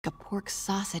a pork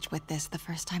sausage with this the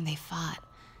first time they fought.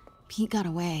 Pete got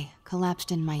away,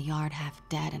 collapsed in my yard half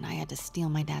dead, and I had to steal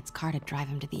my dad's car to drive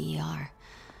him to the ER.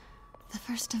 The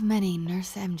first of many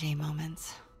Nurse MJ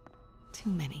moments.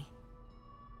 Too many.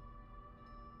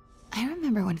 I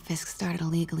remember when Fisk started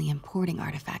illegally importing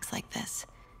artifacts like this.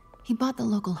 He bought the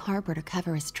local harbor to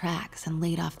cover his tracks and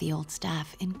laid off the old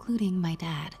staff, including my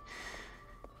dad.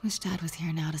 Wish Dad was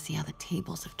here now to see how the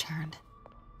tables have turned.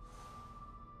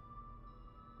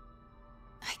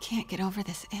 I can't get over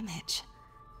this image.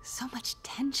 So much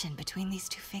tension between these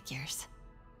two figures.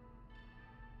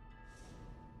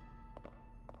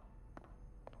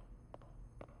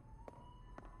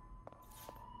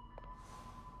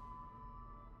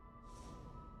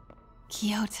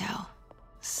 Kyoto.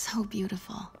 So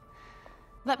beautiful.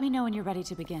 Let me know when you're ready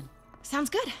to begin.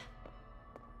 Sounds good.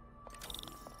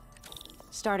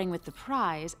 Starting with the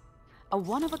prize, a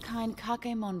one-of-a-kind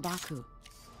Kakemon Baku.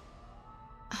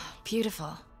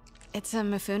 Beautiful. It's a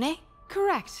Mifune?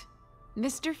 Correct.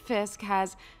 Mr. Fisk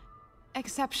has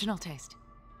exceptional taste.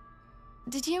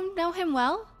 Did you know him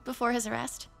well before his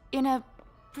arrest? In a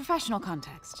professional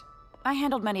context, I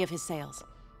handled many of his sales.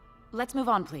 Let's move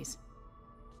on, please.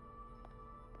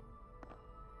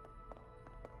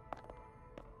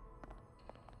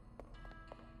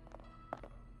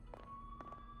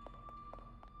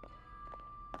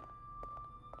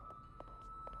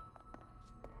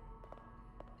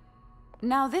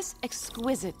 Now, this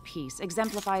exquisite piece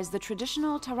exemplifies the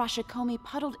traditional Tarashikomi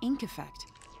puddled ink effect.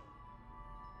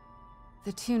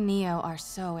 The two Neo are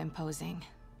so imposing.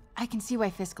 I can see why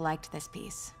Fisk liked this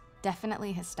piece.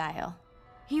 Definitely his style.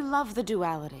 He loved the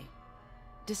duality.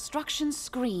 Destruction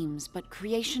screams, but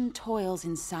creation toils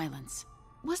in silence.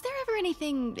 Was there ever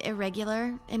anything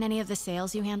irregular in any of the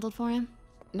sales you handled for him?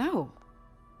 No.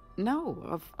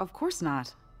 No, of course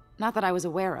not. Not that I was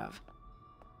aware of.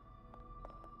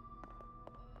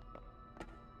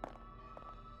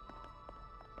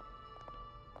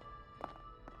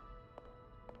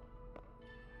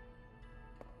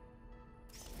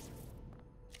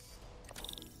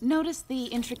 Notice the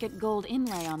intricate gold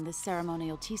inlay on this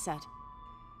ceremonial tea set.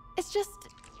 It's just...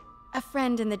 a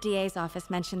friend in the DA's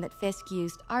office mentioned that Fisk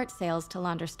used art sales to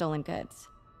launder stolen goods.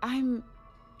 I'm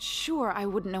sure I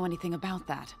wouldn't know anything about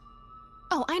that.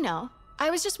 Oh, I know.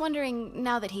 I was just wondering,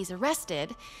 now that he's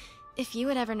arrested, if you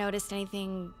had ever noticed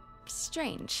anything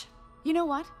strange. You know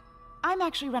what? I'm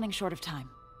actually running short of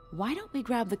time. Why don't we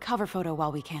grab the cover photo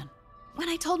while we can? When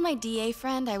I told my DA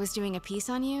friend I was doing a piece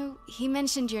on you, he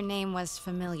mentioned your name was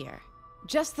familiar.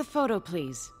 Just the photo,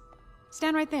 please.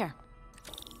 Stand right there.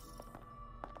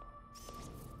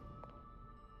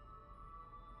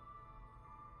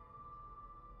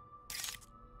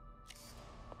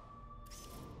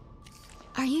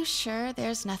 Are you sure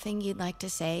there's nothing you'd like to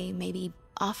say, maybe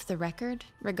off the record,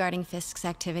 regarding Fisk's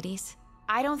activities?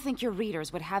 I don't think your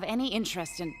readers would have any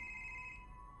interest in...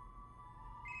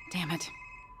 Damn it.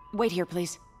 Wait here,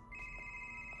 please.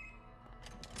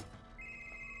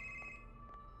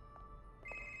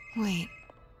 Wait,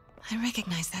 I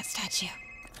recognize that statue.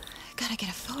 Gotta get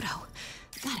a photo.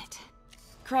 Got it.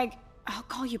 Craig, I'll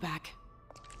call you back.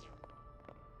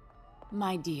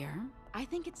 My dear, I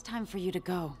think it's time for you to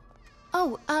go.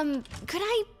 Oh, could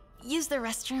I use the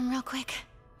restroom real quick?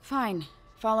 Fine.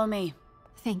 Follow me.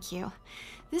 Thank you.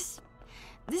 This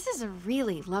is a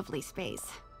really lovely space.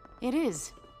 It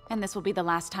is. And this will be the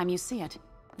last time you see it.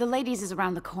 The ladies is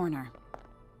around the corner.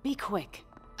 Be quick.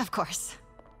 Of course.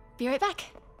 Be right back.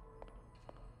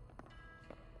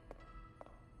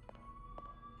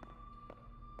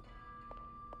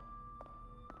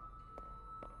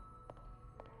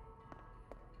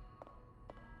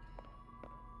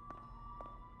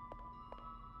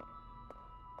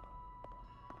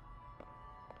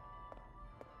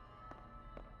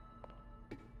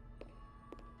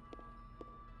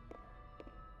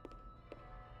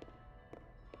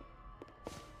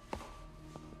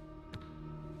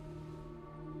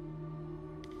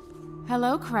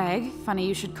 Hello, Craig. Funny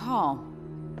you should call.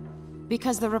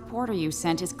 Because the reporter you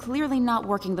sent is clearly not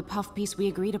working the puff piece we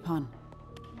agreed upon.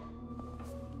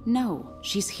 No,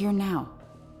 she's here now.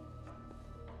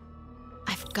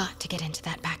 I've got to get into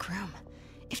that back room.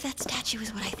 If that statue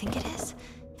is what I think it is,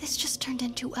 this just turned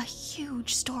into a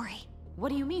huge story. What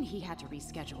do you mean he had to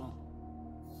reschedule?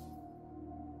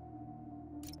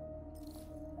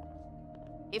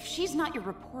 If she's not your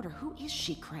reporter, who is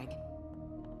she, Craig?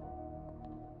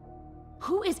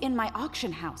 Who is in my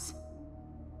auction house?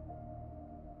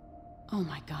 Oh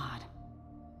my God.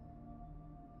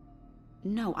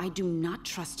 No, I do not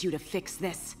trust you to fix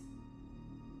this.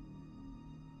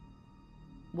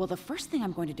 Well, the first thing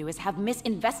I'm going to do is have Miss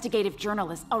Investigative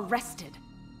Journalist arrested.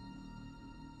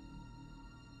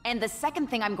 And the second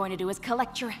thing I'm going to do is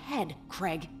collect your head,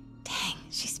 Craig. Dang,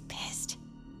 she's pissed.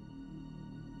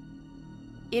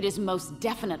 It is most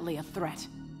definitely a threat.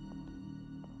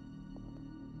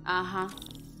 Uh-huh.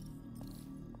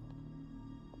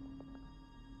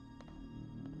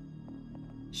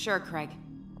 Sure, Craig.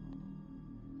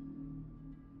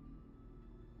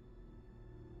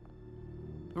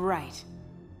 Right.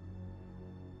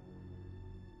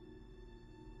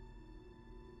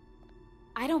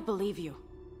 I don't believe you.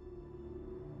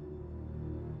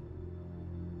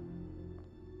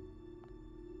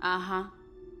 Uh-huh.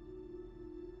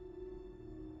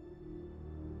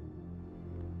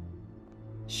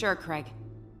 Sure, Craig.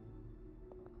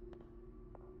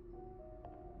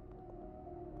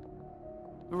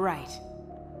 Right.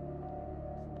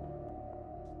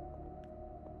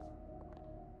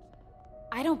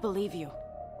 I don't believe you.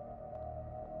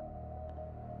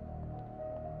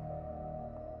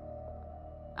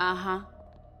 Uh-huh.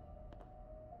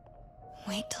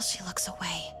 Wait till she looks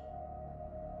away.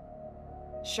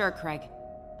 Sure, Craig.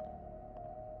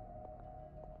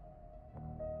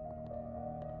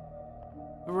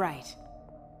 Right.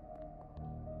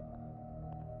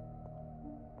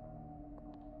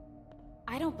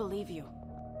 I don't believe you.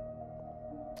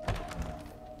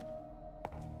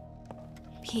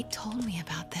 Pete told me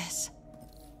about this.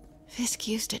 Fisk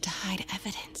used it to hide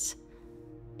evidence.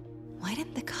 Why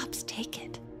didn't the cops take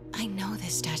it? I know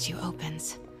this statue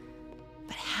opens,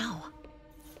 but how?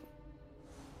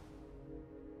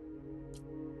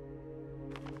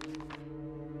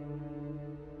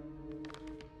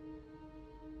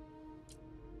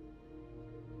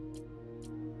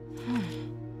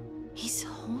 He's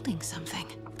holding something.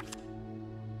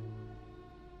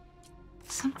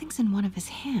 Something's in one of his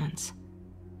hands.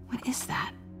 What is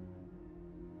that?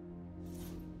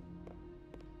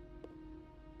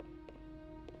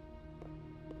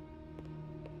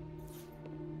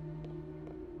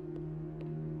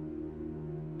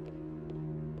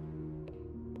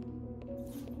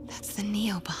 That's the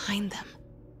Neo behind them.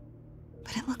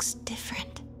 But it looks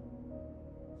different.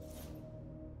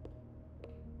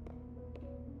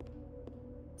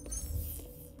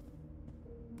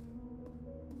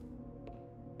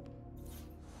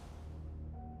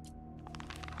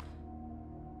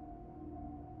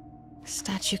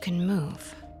 Statue can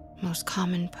move. Most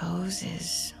common pose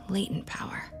is latent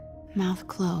power. Mouth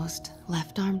closed,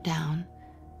 left arm down,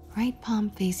 right palm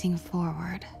facing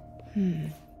forward.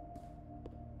 Maybe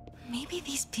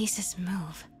these pieces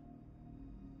move.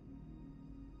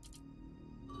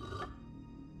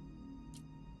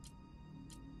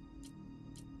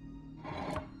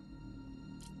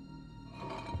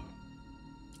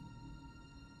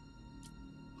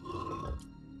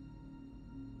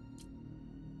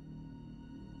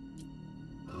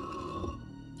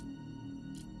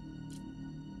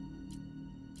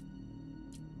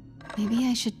 Maybe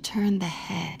I should turn the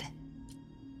head.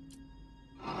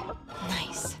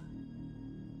 Nice.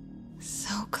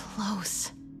 So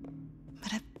close.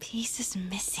 But a piece is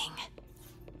missing.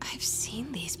 I've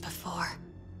seen these before.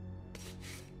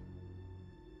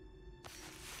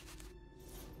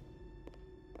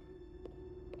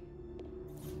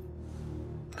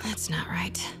 That's not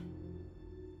right.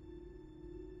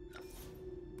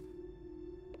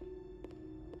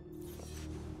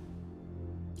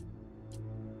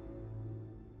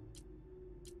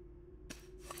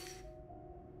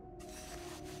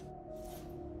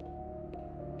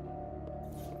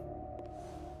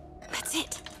 That's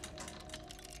it.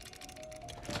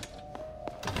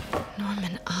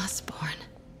 Norman Osborn.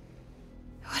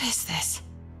 What is this?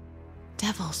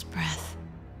 Devil's breath.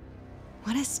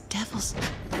 What is devil's...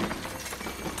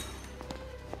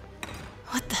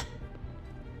 What the...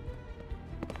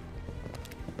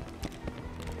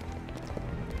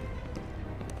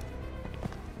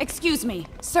 Excuse me,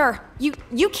 sir. You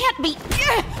can't be...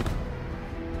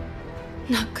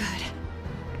 Not good.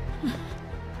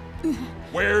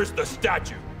 Where's the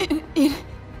statue?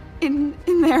 In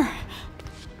there.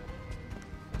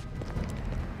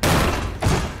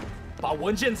 把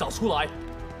文件找出来。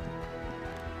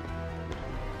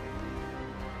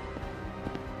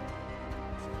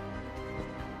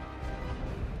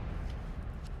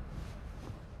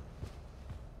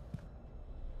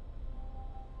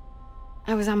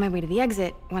 I was on my way to the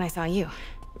exit when I saw you.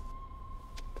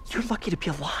 You're lucky to be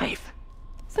alive.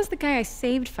 Says the guy I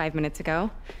saved 5 minutes ago.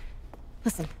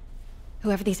 Listen,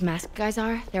 whoever these masked guys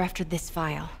are, they're after this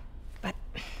file. But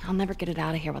I'll never get it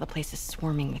out of here while the place is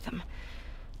swarming with them.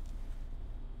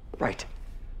 Right.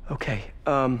 Okay,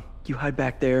 you hide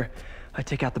back there. I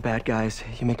take out the bad guys.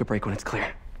 You make a break when it's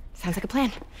clear. Sounds like a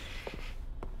plan.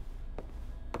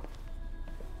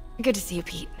 Good to see you,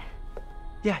 Pete.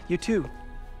 Yeah, you too.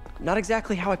 Not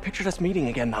exactly how I pictured us meeting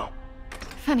again, though.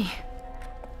 Funny.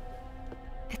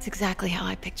 It's exactly how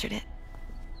I pictured it.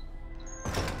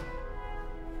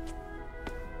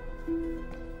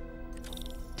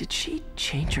 Did she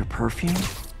change her perfume?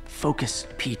 Focus,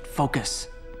 Pete, focus.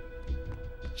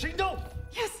 行动！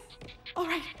 Yes!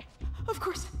 Alright, of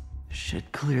course.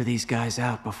 Should clear these guys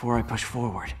out before I push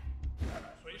forward.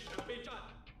 随时备战，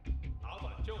打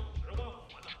挽救10万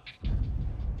火呢。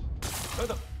等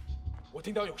等，我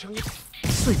听到有声音。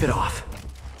 Sleep it off.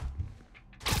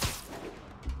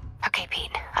 Okay,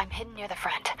 Pete. I'm hidden near the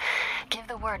front. Give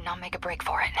the word and I'll make a break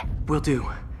for it. Will do.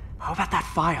 How about that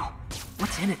file?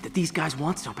 What's in it that these guys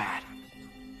want so bad?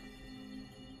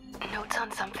 Notes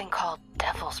on something called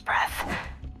Devil's Breath.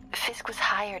 Fisk was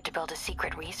hired to build a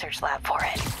secret research lab for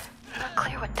it. Not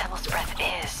clear what Devil's Breath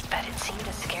is, but it seemed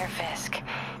to scare Fisk.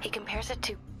 He compares it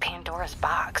to Pandora's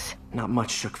box. Not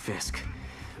much shook Fisk.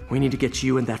 We need to get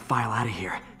you and that file out of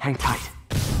here. Hang tight.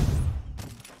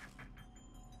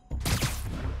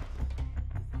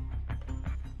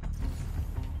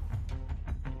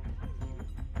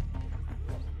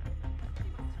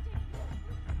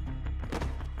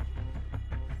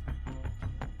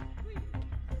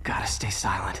 Gotta stay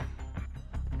silent.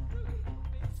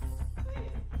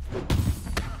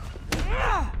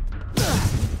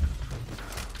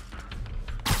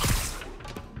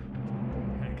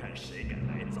 看看谁敢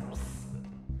来找死！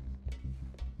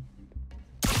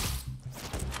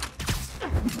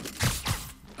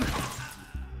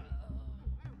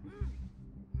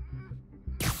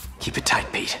 Keep it tight,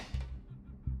 Pete.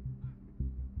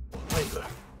 换一个，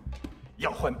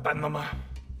要换班了吗？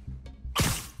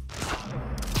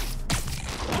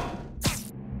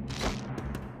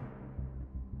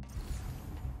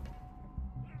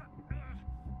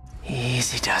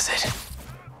 Easy does it.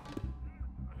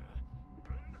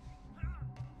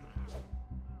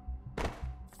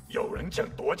 有人想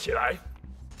躲起来，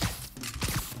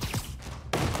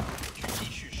继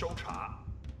续搜查。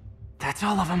 That's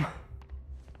all of them.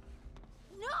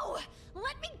 No!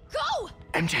 Let me go!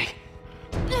 MJ.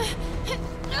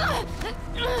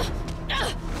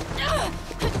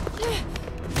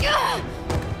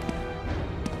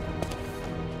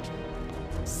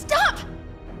 Stop!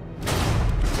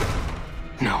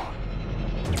 No.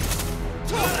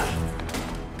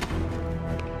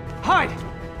 Hide!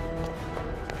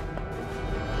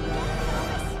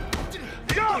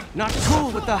 Not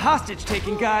cool with the hostage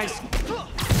taking, guys.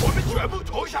 我们全部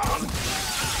投降！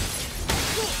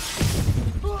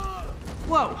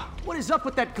 Whoa, what is up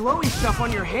with that glowy stuff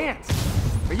on your hands?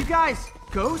 Are you guys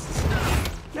ghosts?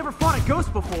 Never fought a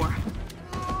ghost before.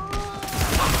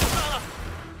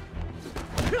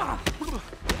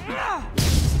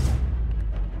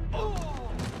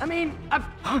 I mean, I've...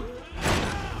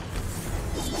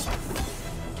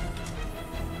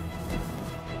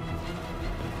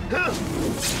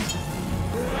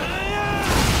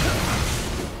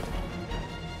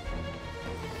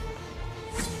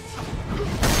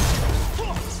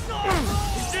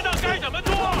 你知道该怎么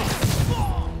做？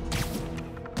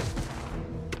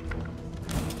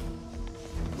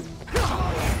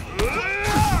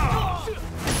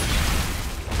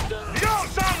要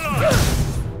上了！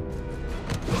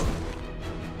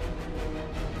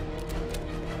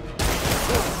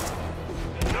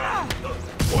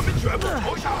我们全部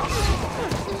投降！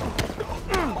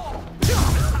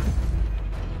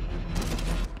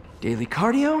 Daily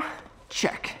cardio?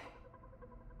 Check.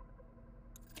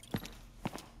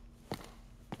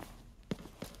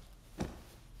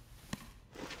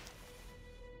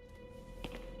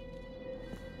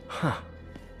 Huh.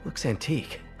 Looks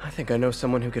antique. I think I know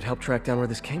someone who could help track down where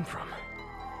this came from.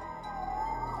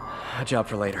 A job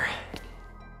for later.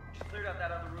 Cleared out that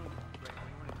other room.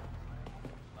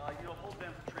 You'll hold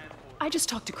them for transport. I just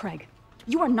talked to Craig.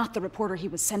 You are not the reporter he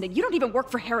was sending. You don't even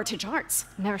work for Heritage Arts.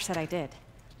 Never said I did.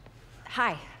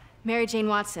 Hi, Mary Jane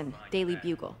Watson, Daily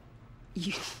Bugle.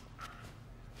 You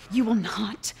will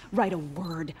not write a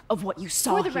word of what you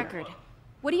saw For the here. record,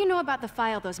 what do you know about the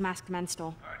file those masked men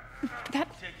stole? That...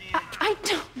 I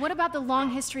don't... What about the long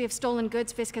history of stolen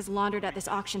goods Fisk has laundered at this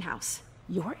auction house?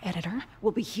 Your editor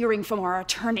will be hearing from our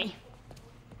attorney.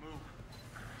 Move.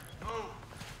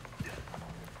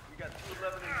 We got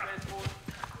 211 in transport.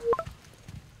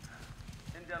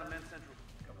 And down to Men's Central.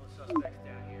 A couple of suspects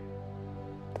down here.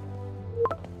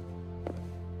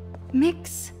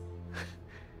 Mix?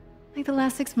 Like the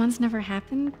last 6 months never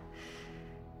happened?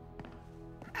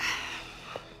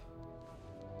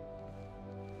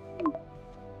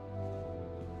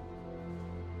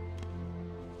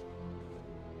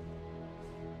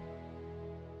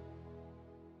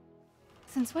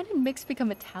 Since when did Mix become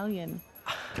Italian?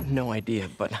 No idea,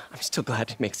 but I'm still glad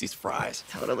he makes these fries.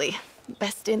 Totally.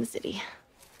 Best in the city.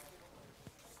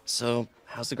 So,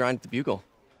 how's the grind at the Bugle?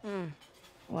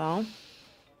 Well,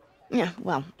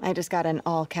 I just got an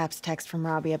all-caps text from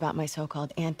Robbie about my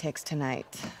so-called antics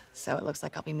tonight. So it looks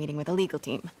like I'll be meeting with a legal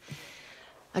team.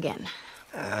 Again.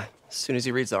 As soon as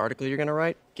he reads the article you're gonna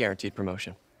write, guaranteed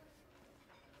promotion.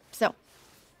 So,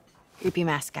 creepy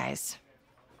mask guys.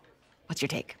 What's your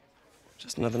take?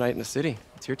 Just another night in the city.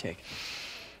 What's your take?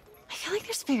 I feel like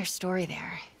there's a bigger story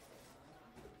there.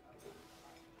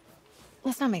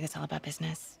 Let's not make this all about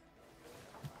business.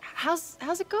 How's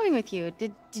it going with you?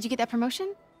 Did you get that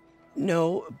promotion?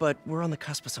 No, but we're on the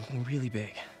cusp of something really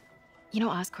big. You know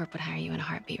Oscorp would hire you in a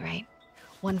heartbeat, right?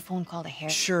 One phone call to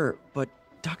Harry. Sure, but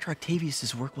Dr.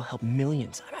 Octavius's work will help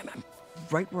millions. I'm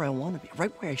right where I want to be,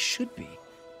 right where I should be.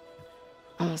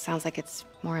 Almost sounds like it's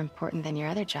more important than your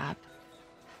other job.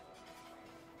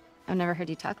 I've never heard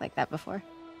you talk like that before.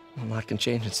 A lot can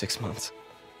change in 6 months.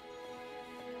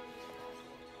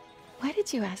 Why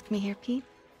did you ask me here, Pete?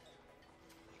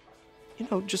 You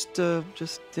know, just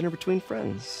dinner between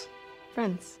friends.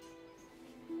 Friends.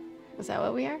 Is that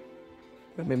what we are?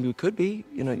 Well, maybe we could be,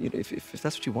 if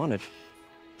that's what you wanted.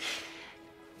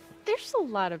 There's a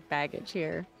lot of baggage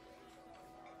here.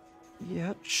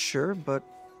 Yeah, sure, but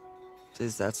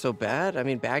is that so bad? I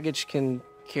mean, baggage can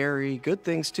carry good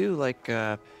things too, like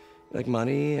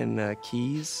money and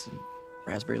keys, and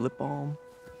raspberry lip balm.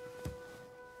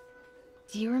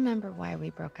 Do you remember why we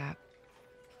broke up?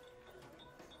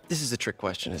 This is a trick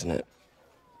question, isn't it?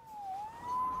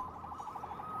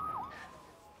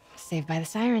 Saved by the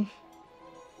siren.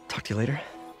 Talk to you later.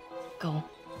 Go.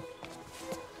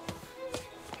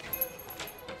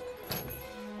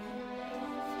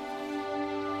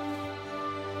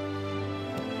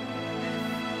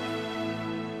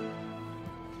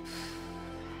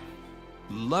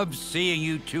 Love seeing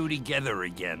you two together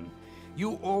again.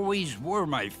 You always were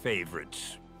my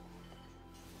favorites.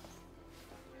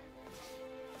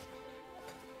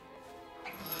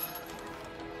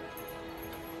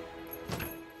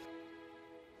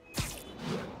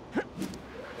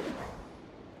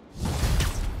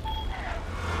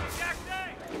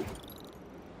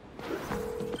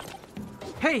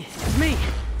 Hey, it's me.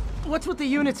 What's with the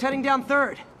units heading down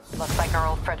 3rd? Looks like our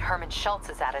old friend Herman Schultz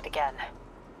is at it again.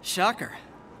 Shocker.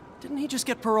 Didn't he just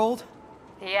get paroled?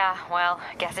 Yeah, well,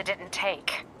 guess it didn't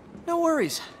take. No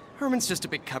worries. Herman's just a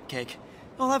big cupcake.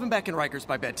 I'll have him back in Rikers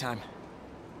by bedtime.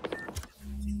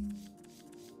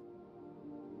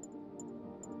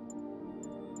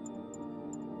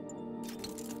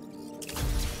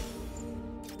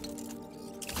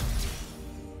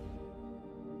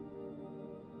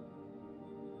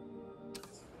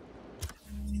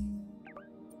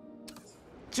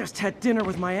 Just had dinner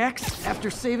with my ex after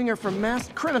saving her from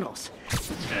masked criminals.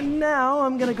 And now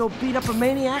I'm gonna go beat up a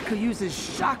maniac who uses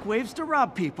shockwaves to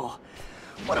rob people.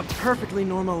 What a perfectly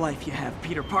normal life you have,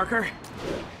 Peter Parker.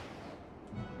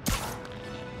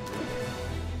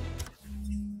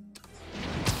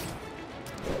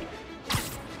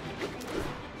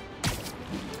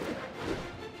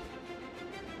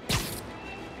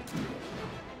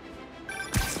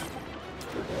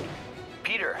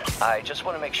 Peter, I just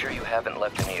want to make sure you haven't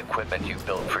left any equipment you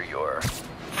built for your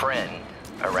friend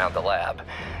around the lab.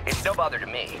 It's no bother to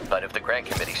me, but if the grant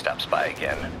committee stops by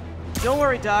again... Don't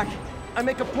worry, Doc. I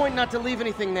make a point not to leave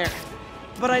anything there.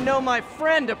 But I know my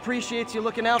friend appreciates you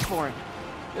looking out for him.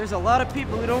 There's a lot of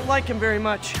people who don't like him very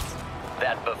much.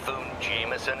 That buffoon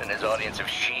Jameson and his audience of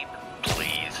sheep?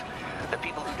 Please. The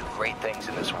people who do great things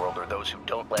in this world are those who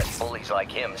don't let bullies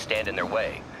like him stand in their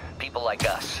way. People like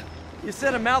us. You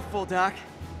said a mouthful, Doc.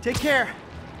 Take care.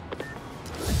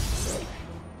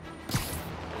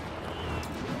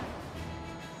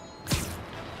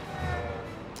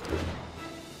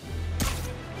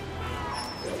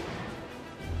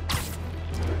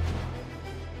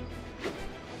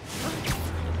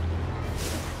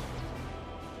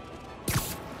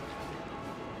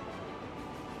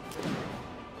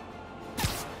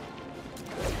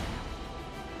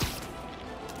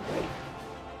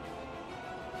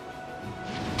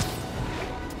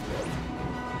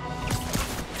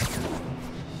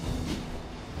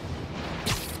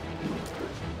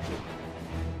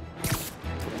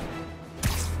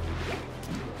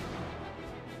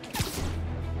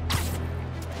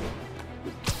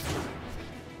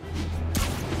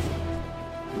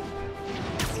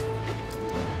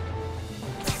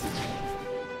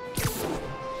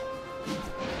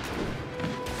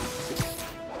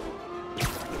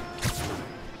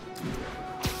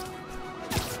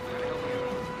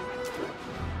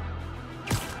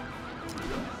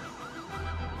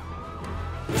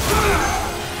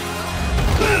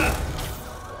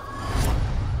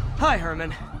 Bye,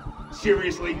 Herman.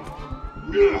 Seriously?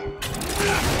 Give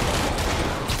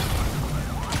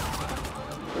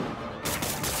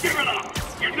it up!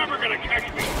 You're never gonna catch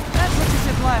me! That's what you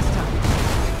said last time.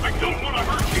 I don't want to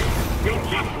hurt you! You'll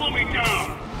just slow me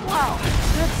down! Wow,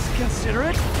 that's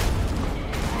considerate.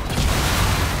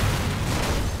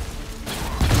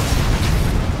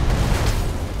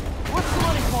 What's the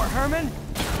money for, Herman?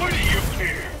 What do you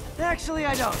care? Actually,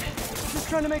 I don't. Just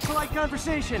trying to make polite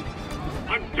conversation.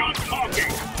 I'm done talking!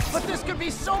 But this could be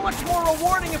so much more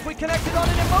rewarding if we connected on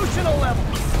an emotional level.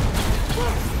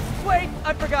 Wait,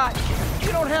 I forgot.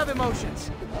 You don't have emotions.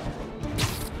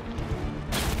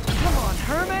 Come on,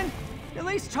 Herman. At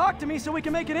least talk to me so we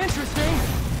can make it interesting.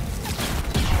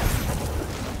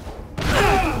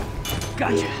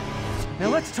 Gotcha. Now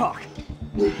let's talk.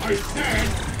 I said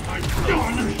I'm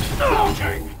done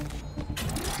talking!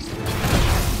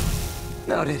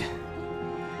 Noted.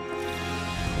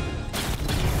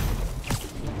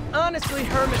 Honestly,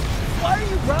 Herman, why are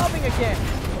you robbing again?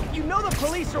 You know the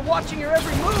police are watching your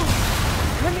every move.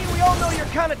 I mean, we all know you're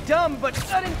kind of dumb, but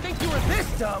I didn't think you were this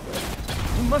dumb.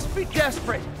 You must be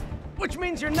desperate, which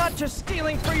means you're not just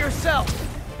stealing for yourself.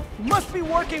 You must be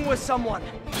working with someone,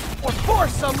 or for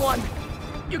someone.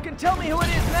 You can tell me who it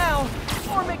is now,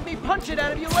 or make me punch it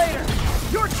out of you later.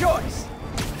 Your choice.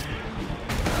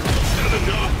 Not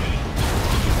enough!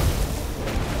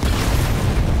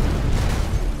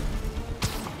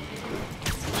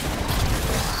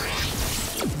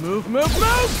 Move, move,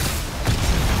 move!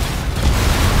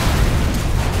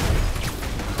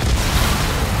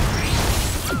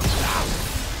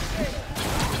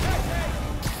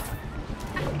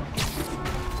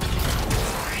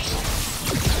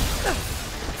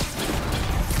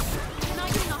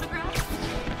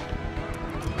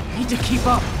 Need to keep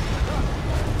up.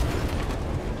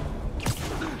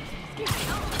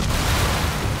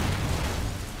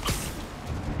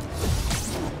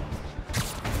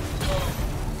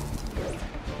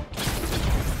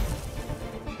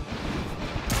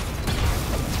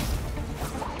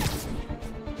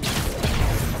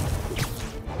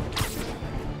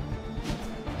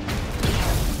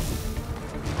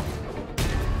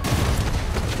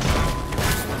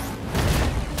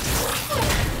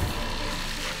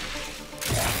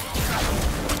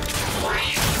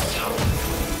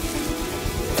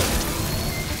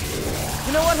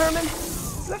 You know what, Herman?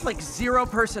 You have like zero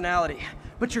personality,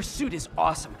 but your suit is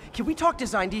awesome. Can we talk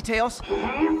design details?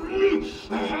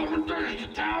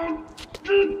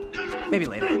 Maybe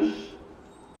later.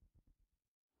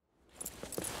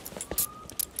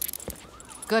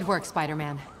 Good work,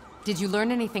 Spider-Man. Did you learn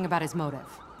anything about his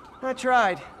motive? I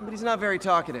tried, but he's not very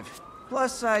talkative.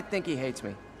 Plus, I think he hates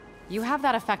me. You have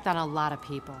that effect on a lot of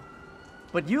people.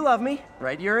 But you love me,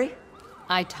 right, Yuri?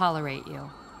 I tolerate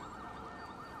you.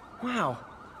 Wow.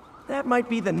 That might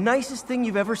be the nicest thing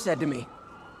you've ever said to me.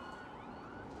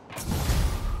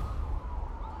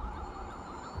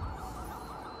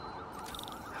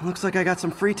 Looks like I got some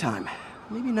free time.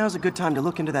 Maybe now's a good time to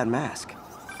look into that mask.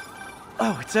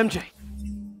 Oh, it's MJ.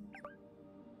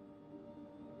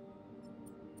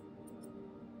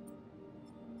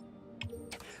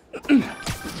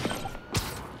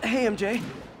 Hey, MJ.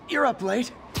 You're up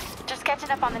late. Just catching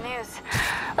up on the news.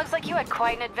 Looks like you had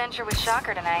quite an adventure with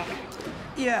Shocker tonight.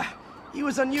 Yeah, he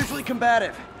was unusually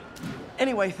combative.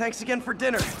 Anyway, thanks again for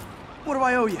dinner. What do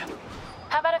I owe you?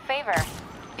 How about a favor?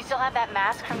 You still have that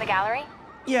mask from the gallery?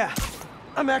 Yeah,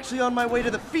 I'm actually on my way to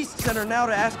the Feast Center now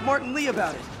to ask Martin Lee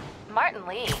about it. Martin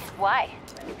Lee? Why?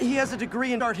 He has a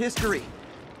degree in art history.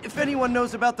 If anyone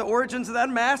knows about the origins of that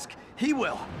mask, he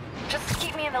will. Just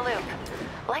keep me in the loop.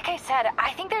 Like I said,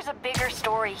 I think there's a bigger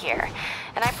story here,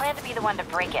 and I plan to be the one to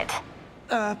break it.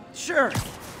 Sure.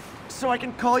 So I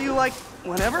can call you, like,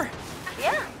 whenever?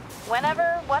 Yeah,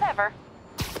 whenever, whatever.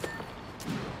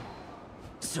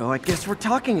 So I guess we're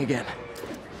talking again.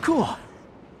 Cool.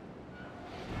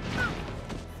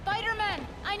 Spider-Man,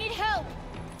 I need help!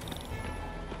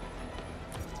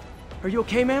 Are you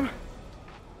okay, ma'am?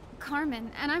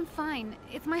 Carmen, and I'm fine.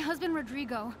 It's my husband,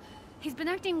 Rodrigo. He's been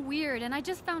acting weird, and I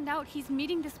just found out he's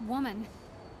meeting this woman.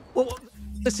 Well,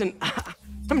 listen,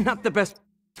 I'm not the best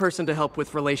person to help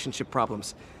with relationship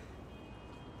problems.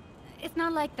 It's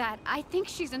not like that. I think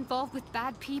she's involved with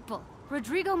bad people.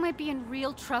 Rodrigo might be in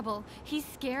real trouble. He's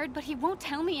scared, but he won't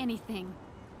tell me anything.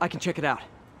 I can check it out.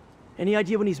 Any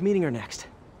idea when he's meeting her next?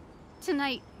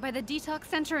 Tonight, by the detox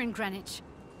center in Greenwich.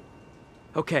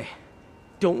 Okay.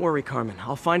 Don't worry, Carmen.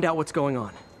 I'll find out what's going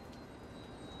on.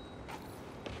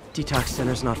 Detox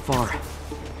center's not far.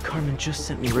 Carmen just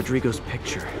sent me Rodrigo's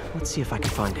picture. Let's see if I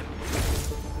can find him.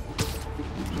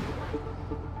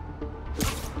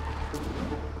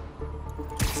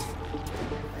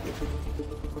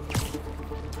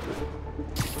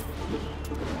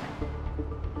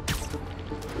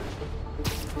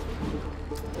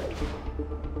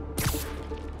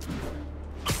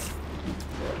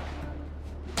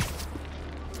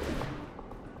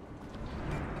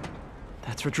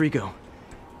 That's Rodrigo.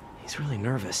 He's really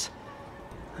nervous.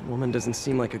 That woman doesn't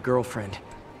seem like a girlfriend.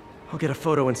 I'll get a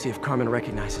photo and see if Carmen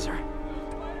recognizes her.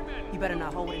 You better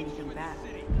not hold anything back.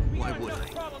 Why would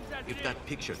I? If that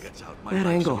picture gets out, my That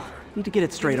life's angle. over. Need to get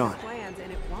it straight on. Plans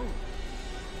and it won't.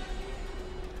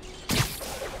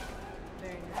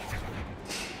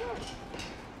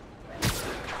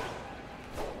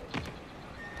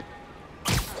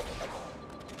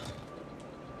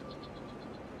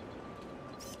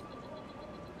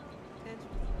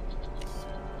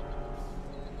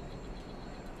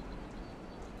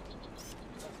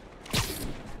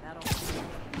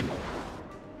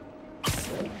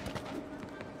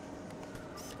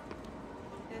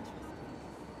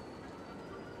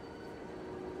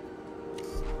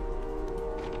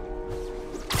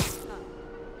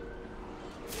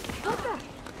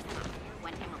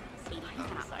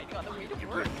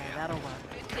 Very nice. That'll work.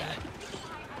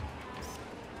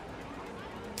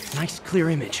 Nice clear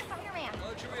image.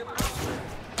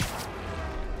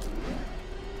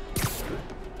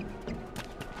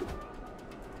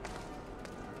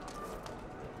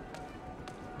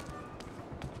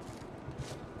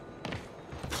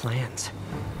 Plans.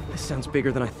 This sounds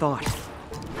bigger than I thought.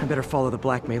 I better follow the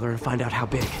blackmailer and find out how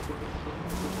big.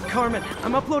 Carmen,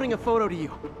 I'm uploading a photo to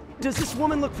you. Does this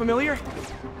woman look familiar?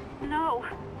 No,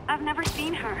 I've never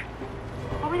seen her.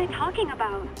 What were they talking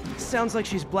about? Sounds like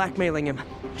she's blackmailing him.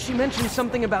 She mentioned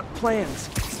something about plans.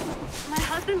 My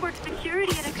husband works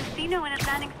security at a casino in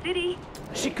Atlantic City.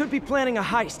 She could be planning a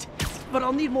heist, but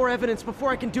I'll need more evidence before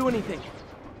I can do anything.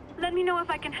 Let me know if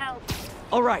I can help.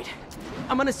 All right.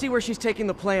 I'm gonna see where she's taking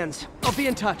the plans. I'll be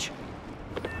in touch.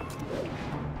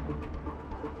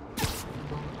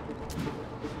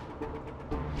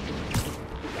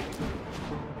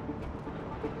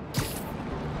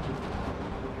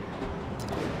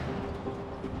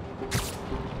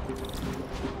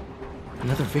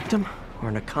 Another victim or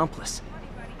an accomplice?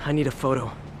 I need a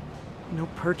photo. No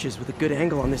perches with a good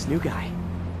angle on this new guy.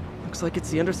 Looks like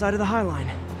it's the underside of the High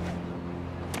Line.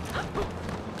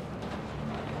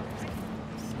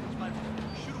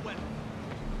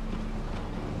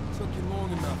 Took you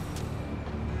long enough.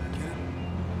 Get it?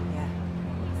 Yeah.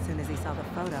 As soon as he saw the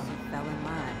photo, he fell in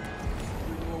line.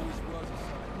 You always was a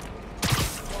sight.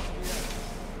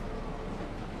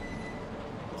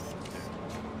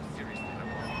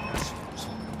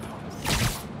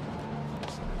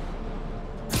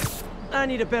 I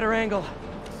need a better angle.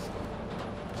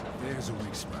 There's a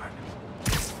weak spot.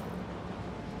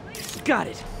 Got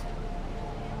it.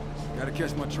 Gotta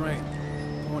catch my train.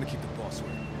 I want to keep the boss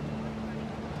away.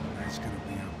 That's gonna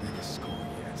be our biggest score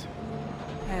yet.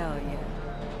 Hell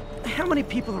yeah. How many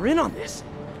people are in on this?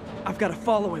 I've got to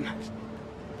follow him.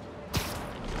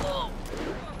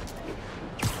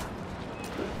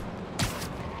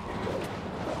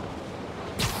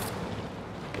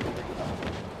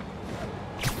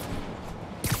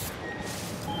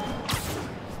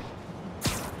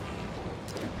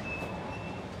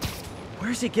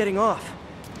 Where's he getting off?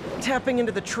 Tapping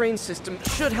into the train system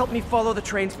should help me follow the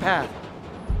train's path.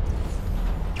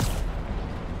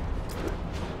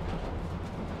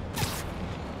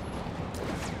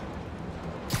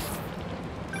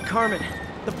 Carmen,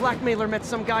 the blackmailer met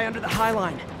some guy under the High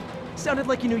Line. Sounded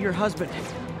like you knew your husband.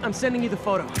 I'm sending you the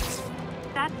photo.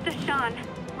 That's Deshaun,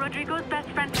 Rodrigo's best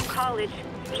friend from college.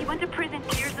 He went to prison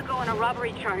years ago on a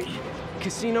robbery charge.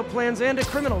 Casino plans and a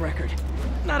criminal record.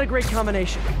 Not a great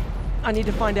combination. I need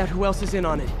to find out who else is in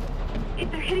on it.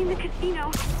 If they're hitting the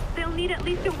casino, they'll need at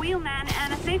least a wheelman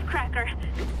and a safecracker.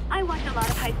 I watch a lot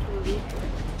of heist movies.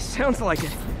 Sounds like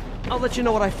it. I'll let you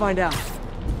know what I find out.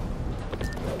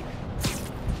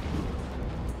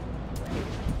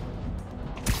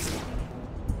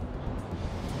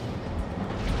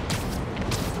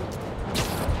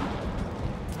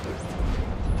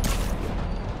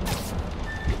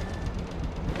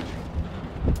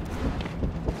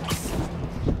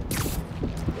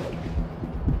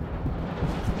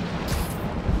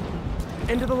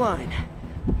 End of the line.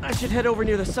 I should head over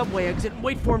near the subway exit and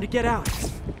wait for him to get out.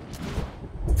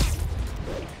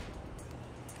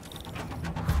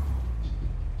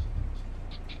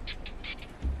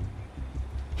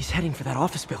 He's heading for that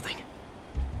office building.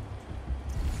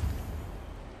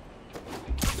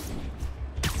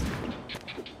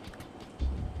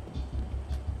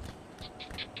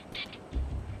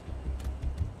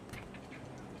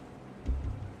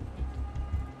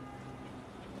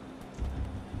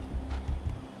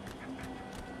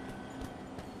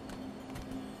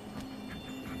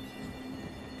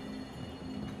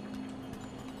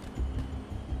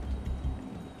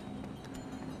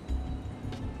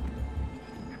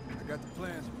 I got the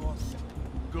plans, boss.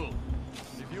 Go.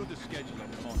 Review the schedule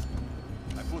of the month.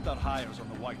 I put our hires on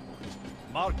the whiteboard.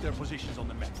 Mark their positions on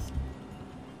the map.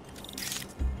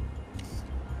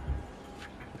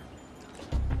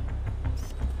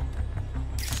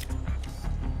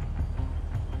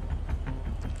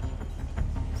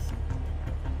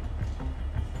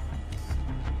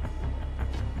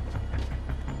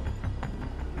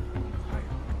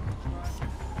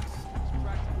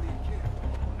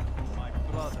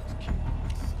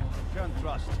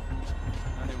 Trust him.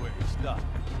 Anyway, it's done.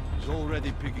 He's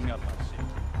already picking up our scent.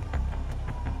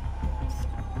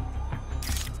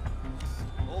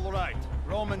 All right,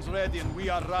 Roman's ready and we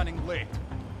are running late.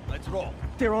 Let's roll.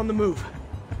 They're on the move.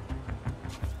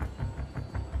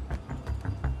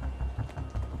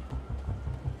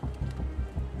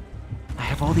 I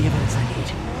have all the evidence I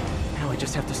need. Now I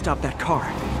just have to stop that car.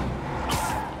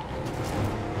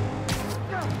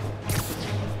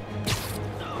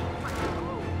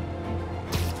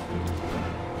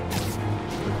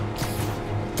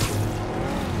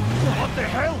 What the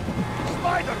hell?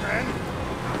 Spider-Man!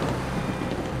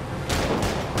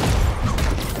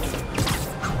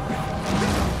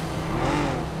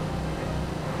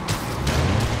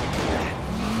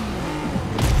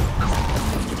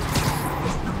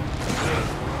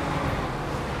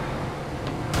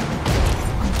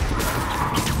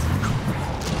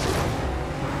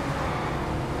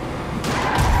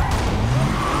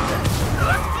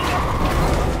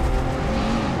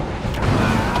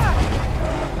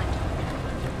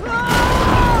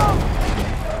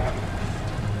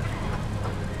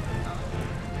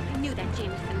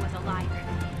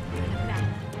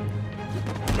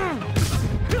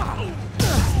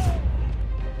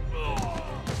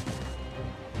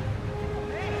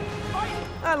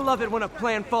 I love it when a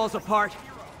plan falls apart.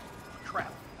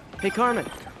 Crap. Hey, Carmen.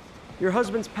 Your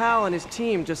husband's pal and his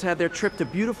team just had their trip to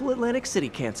beautiful Atlantic City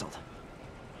canceled.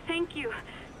 Thank you.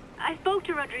 I spoke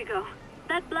to Rodrigo.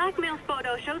 That blackmail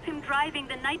photo shows him driving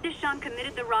the night Deshawn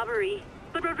committed the robbery.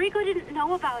 But Rodrigo didn't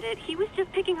know about it. He was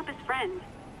just picking up his friend.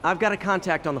 I've got a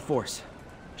contact on the force.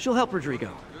 She'll help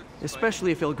Rodrigo,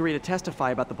 especially if he'll agree to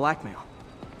testify about the blackmail.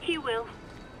 He will.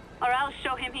 Or I'll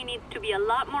show him he needs to be a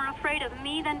lot more afraid of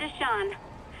me than Deshawn.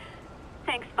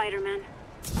 Thanks, Spider-Man.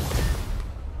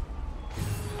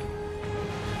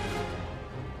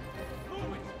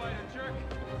 Move it, Spider-Jerk!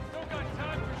 Don't got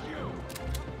time for you!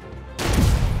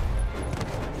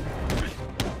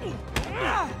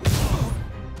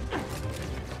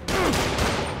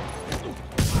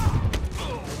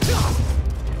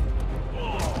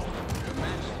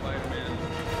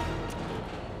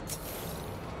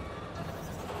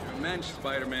 You're a mensch,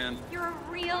 Spider-Man. You're a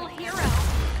real hero.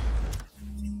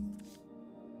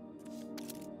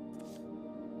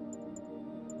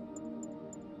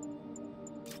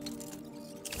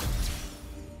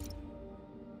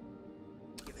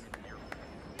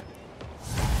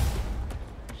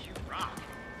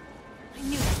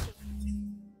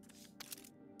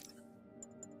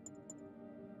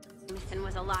 Jameson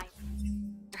was a liar.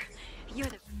 You're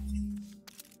the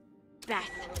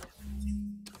best.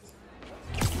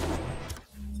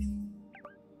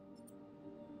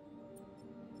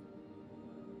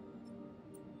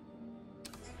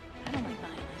 I don't like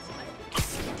violence,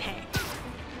 but dang.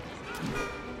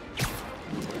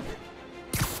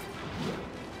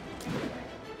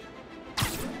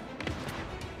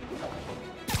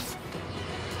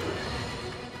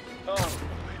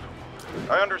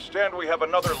 I understand we have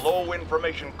another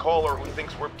low-information caller who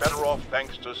thinks we're better off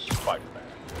thanks to Spider-Man.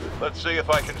 Let's see if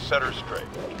I can set her straight.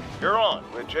 You're on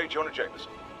with J. Jonah Jameson.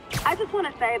 I just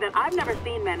want to say that I've never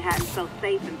seen Manhattan so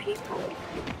safe and peaceful.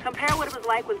 Compare what it was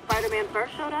like when Spider-Man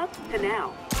first showed up to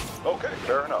now. Okay,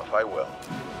 fair enough, I will.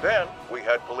 Then, we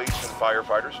had police and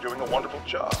firefighters doing a wonderful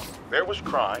job. There was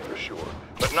crime, for sure,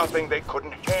 but nothing they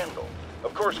couldn't handle.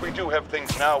 Of course, we do have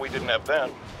things now we didn't have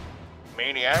then.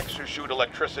 Maniacs who shoot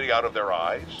electricity out of their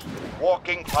eyes,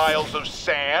 walking piles of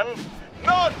sand,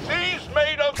 Nazis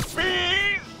made of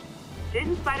bees!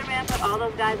 Didn't Spider-Man put all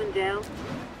those guys in jail?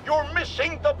 You're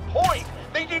missing the point!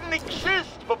 They didn't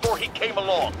exist before he came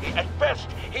along. At best,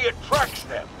 he attracts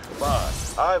them.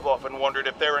 But I've often wondered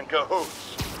if they're in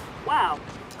cahoots. Wow,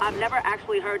 I've never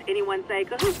actually heard anyone say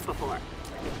cahoots before.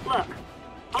 Look,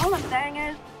 all I'm saying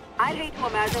is, I'd hate to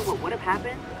imagine what would have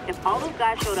happened if all those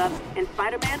guys showed up and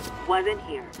Spider-Man wasn't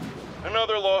here.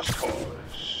 Another lost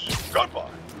cause. Goodbye.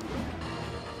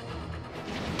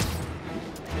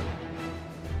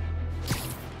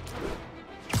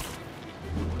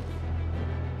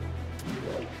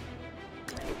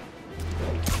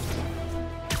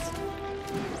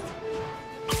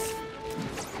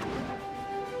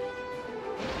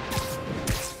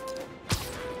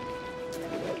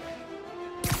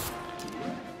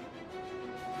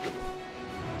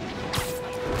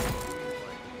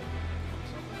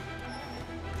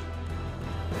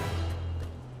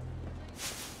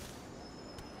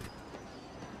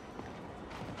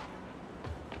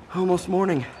 Almost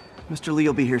morning. Mr. Lee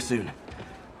will be here soon.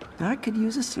 I could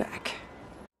use a snack.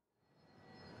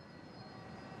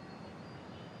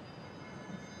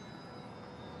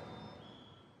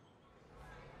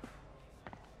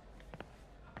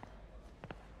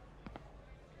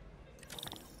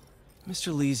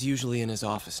 Mr. Lee's usually in his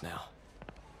office now.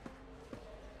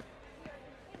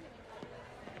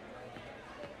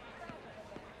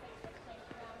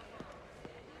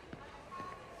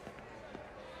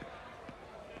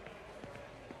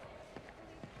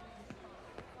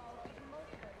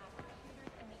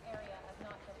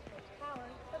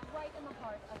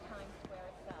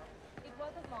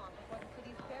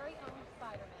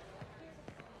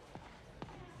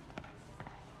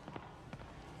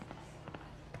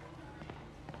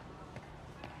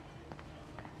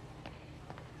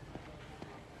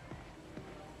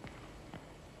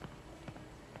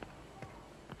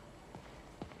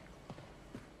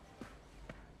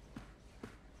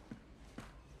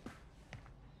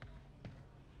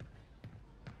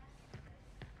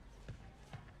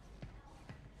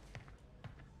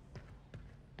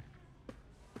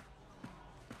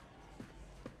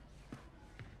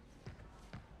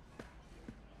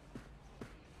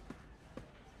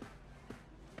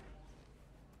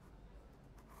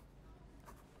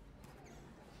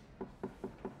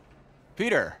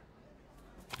 Peter,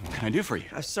 what can I do for you?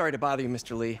 I'm sorry to bother you,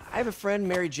 Mr. Lee. I have a friend,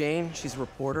 Mary Jane. She's a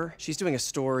reporter. She's doing a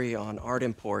story on art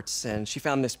imports, and she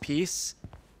found this piece.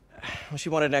 Well, she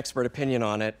wanted an expert opinion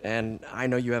on it, and I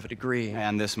know you have a degree.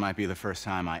 And this might be the first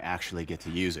time I actually get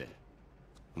to use it.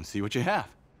 Let's see what you have.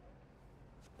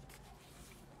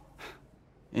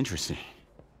 Interesting.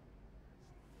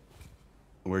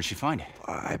 Where did she find it?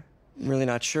 I'm really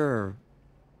not sure.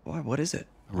 Why, what is it?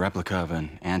 A replica of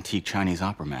an antique Chinese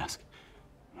opera mask.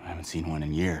 I haven't seen one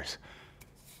in years.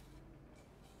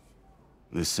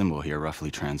 This symbol here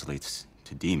roughly translates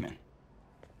to demon.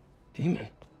 Demon?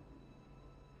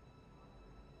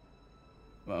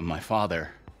 Well, my father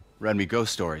read me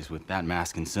ghost stories with that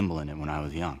mask and symbol in it when I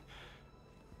was young.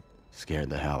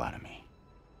 Scared the hell out of me.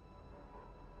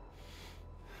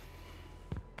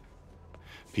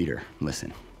 Peter,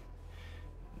 listen.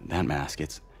 That mask,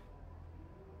 it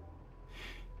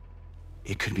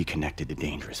could be connected to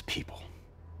dangerous people.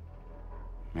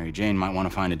 Mary Jane might want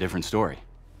to find a different story.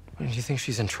 Do you think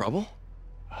she's in trouble?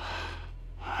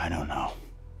 I don't know.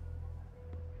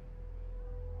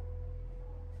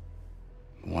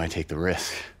 Why take the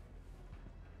risk?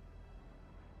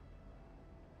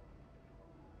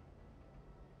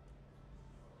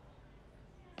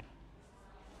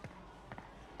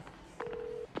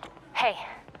 Hey.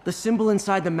 The symbol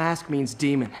inside the mask means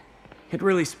demon. It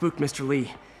really spooked Mr.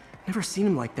 Lee. Never seen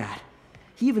him like that.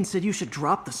 He even said you should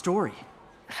drop the story.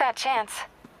 Fat chance.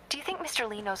 Do you think Mr.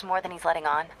 Lee knows more than he's letting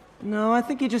on? No, I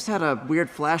think he just had a weird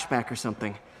flashback or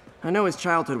something. I know his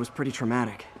childhood was pretty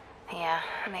traumatic. Yeah,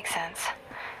 makes sense.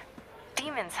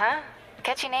 Demons, huh?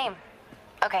 Catchy name.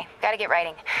 Okay, gotta get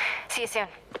writing. See you soon.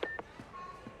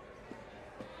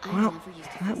 Well,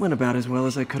 that went about as well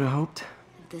as I could have hoped.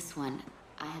 This one,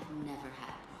 I have never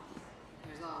had.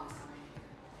 There's always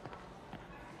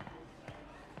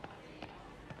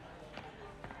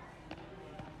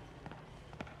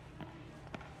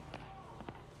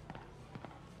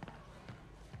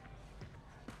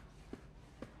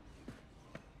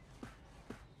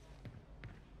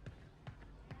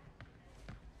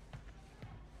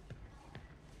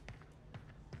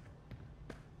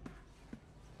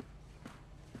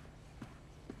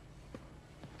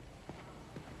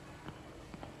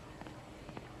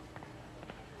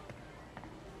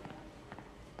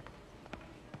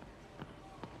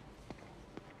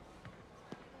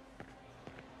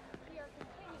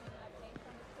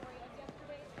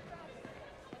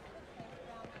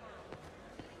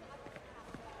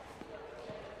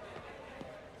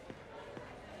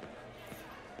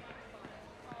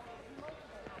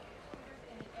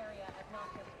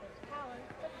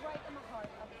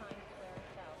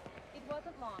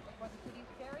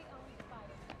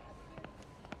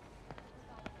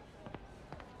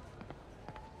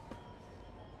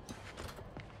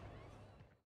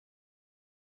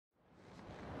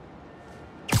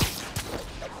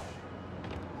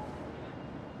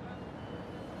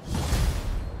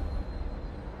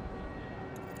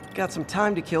Got some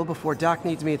time to kill before Doc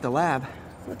needs me at the lab.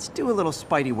 Let's do a little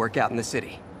Spidey work out in the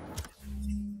city.